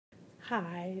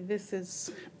Hi,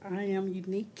 I am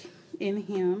unique in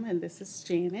him, and this is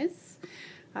Janice.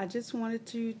 I just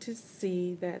wanted you to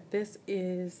see that this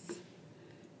is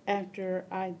after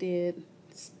I did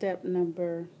step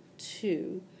number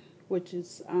 2, which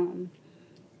is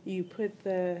you put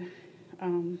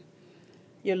um,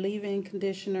 your leave-in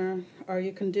conditioner or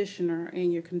your conditioner,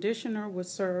 and your conditioner will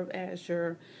serve as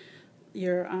your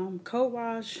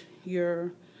co-wash,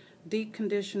 your deep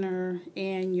conditioner,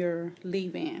 and your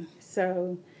leave-in.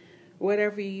 So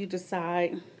whatever you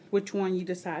decide, which one you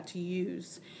decide to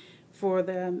use for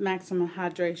the maximum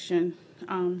hydration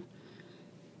um,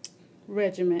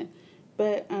 regimen.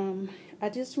 But I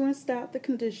just rinsed out the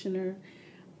conditioner.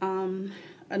 Um,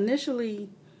 Initially,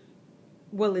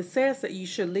 well, it says that you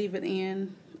should leave it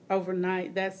in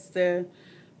overnight. That's the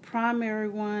primary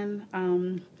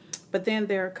one. But then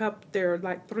there are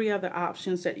like 3 other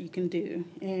options that you can do.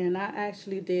 And I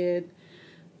actually did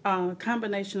a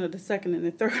combination of the second and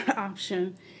the third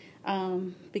option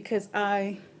because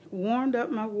I warmed up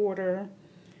my water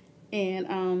and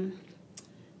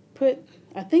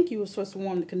I think you were supposed to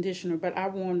warm the conditioner, but I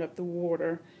warmed up the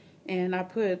water and I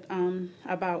put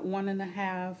about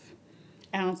 1.5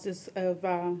 ounces of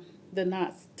the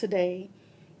Knots Today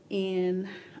in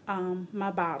my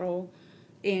bottle,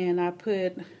 and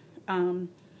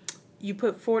you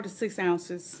put 4 to 6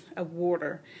 ounces of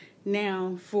water.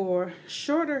 Now, for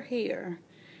shorter hair,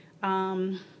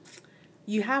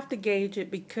 you have to gauge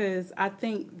it because I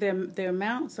think the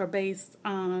amounts are based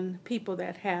on people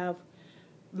that have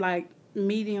like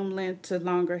medium length to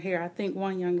longer hair. I think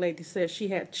one young lady said she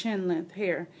had chin length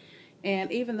hair,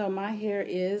 and even though my hair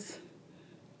is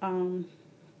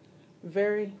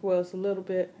very well, it's a little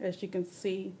bit, as you can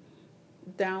see,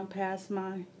 down past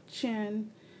my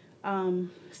chin.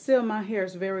 Still, my hair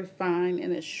is very fine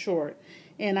and it's short,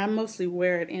 and I mostly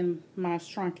wear it in my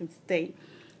shrunken state.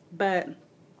 But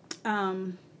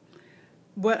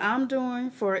what I'm doing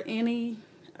for any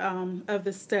of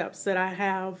the steps that I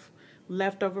have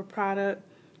leftover product,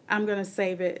 I'm going to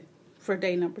save it for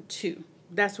day number 2.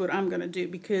 That's what I'm going to do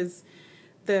because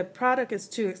the product is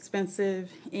too expensive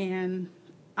and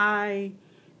I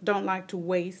don't like to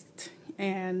waste,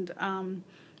 and I'm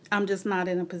just not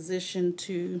in a position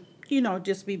to,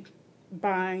 just be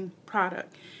buying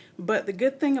product. But the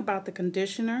good thing about the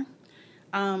conditioner,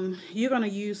 you're going to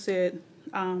use it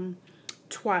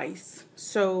twice.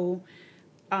 So,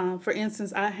 for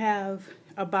instance, I have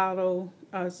a bottle,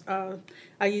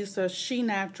 I used a She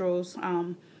Naturals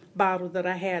bottle that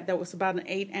I had that was about an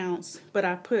 8 ounce, but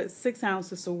I put 6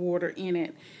 ounces of water in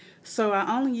it. So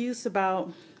I only used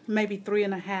about maybe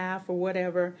 3.5 or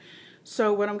whatever.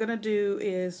 So what I'm going to do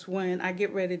is when I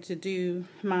get ready to do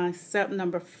my step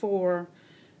number 4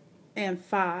 and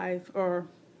 5, or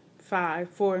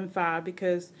 4 and 5,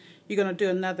 because you're going to do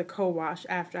another co-wash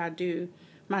after I do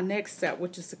my next step,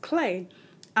 which is the clay.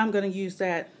 I'm going to use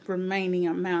that remaining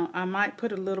amount. I might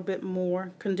put a little bit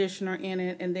more conditioner in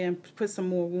it and then put some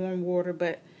more warm water,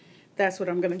 but that's what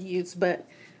I'm going to use. But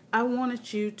I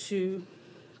wanted you to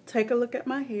take a look at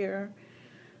my hair.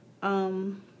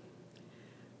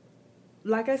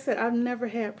 Like I said, I've never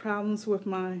had problems with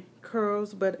my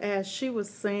curls, but as she was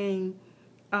saying,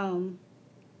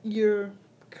 your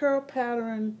curl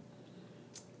pattern,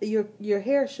 your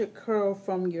hair should curl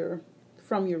from your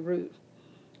root.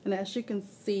 And as you can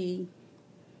see,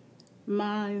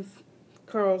 mine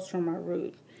curls from my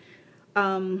root.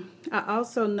 I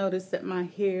also noticed that my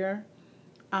hair,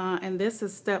 and this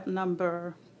is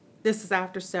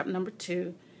after step number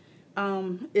 2,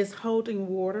 is holding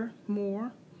water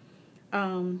more.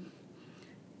 I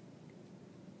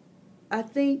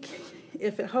think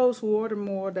if it holds water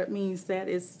more, that means that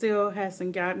it still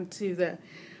hasn't gotten to the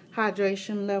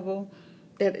hydration level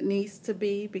that it needs to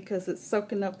be because it's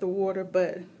soaking up the water.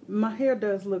 But my hair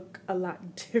does look a lot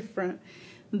different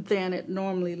than it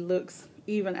normally looks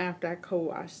even after I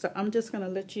co-wash. So I'm just going to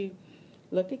let you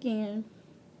look again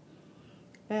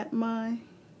at my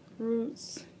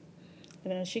roots.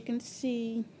 And as you can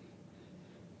see,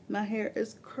 my hair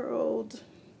is curled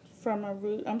from my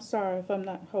root. I'm sorry if I'm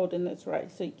not holding this right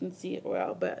so you can see it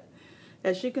well, but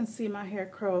as you can see, my hair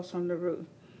curls from the root.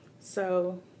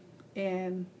 So,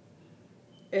 and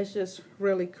it's just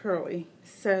really curly.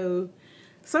 So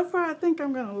far I think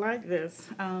I'm going to like this.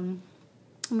 Let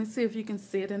me see if you can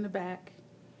see it in the back.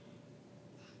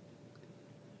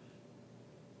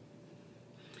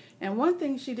 And one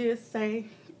thing she did say,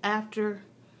 after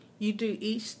you do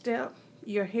each step,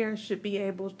 your hair should be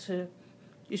able to,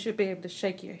 you should be able to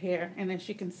shake your hair. And as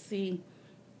you can see,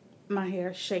 my hair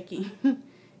is shaking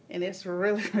and it's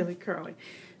really, really curly.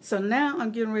 So now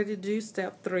I'm getting ready to do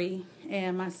step 3.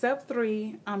 And my step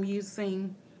 3, I'm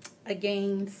using a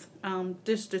Gaines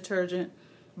dish detergent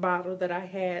bottle that I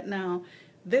had. Now,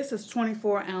 this is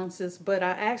 24 ounces, but I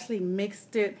actually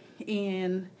mixed it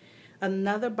in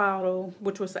another bottle,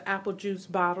 which was an apple juice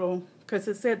bottle, because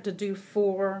it said to do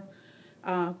 3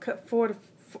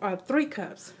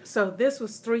 cups. So this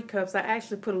was 3 cups. I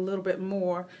actually put a little bit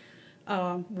more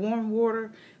warm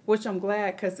water, which I'm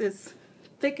glad, because it's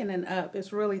thickening up.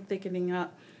 It's really thickening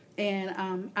up.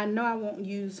 And I know I won't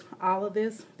use all of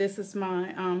this. This is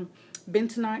my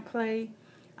bentonite clay.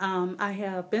 I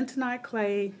have bentonite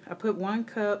clay. I put 1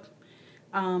 cup,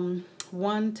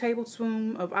 1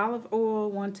 tablespoon of olive oil,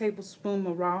 1 tablespoon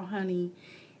of raw honey,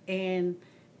 and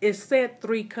it said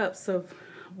 3 cups of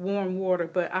warm water,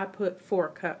 but I put 4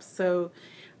 cups. So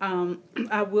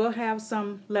I will have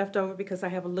some left over because I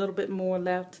have a little bit more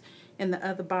left in the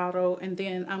other bottle, and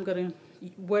then I'm gonna,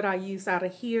 what I use out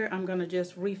of here, I'm gonna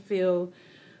just refill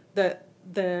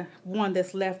the one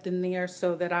that's left in there,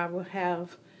 so that I will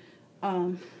have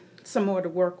some more to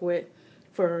work with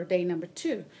for day number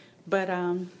 2. But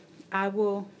I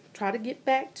will try to get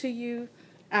back to you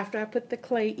after I put the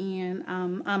clay in.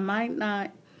 I might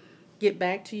not get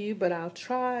back to you, but I'll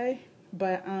try.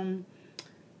 But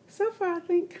so far, I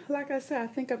think, like I said, I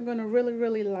think I'm going to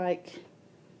really like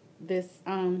this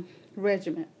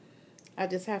regimen. I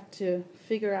just have to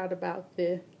figure out about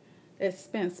the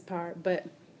expense part. But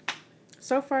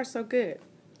so far, so good.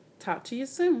 Talk to you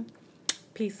soon.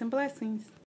 Peace and blessings.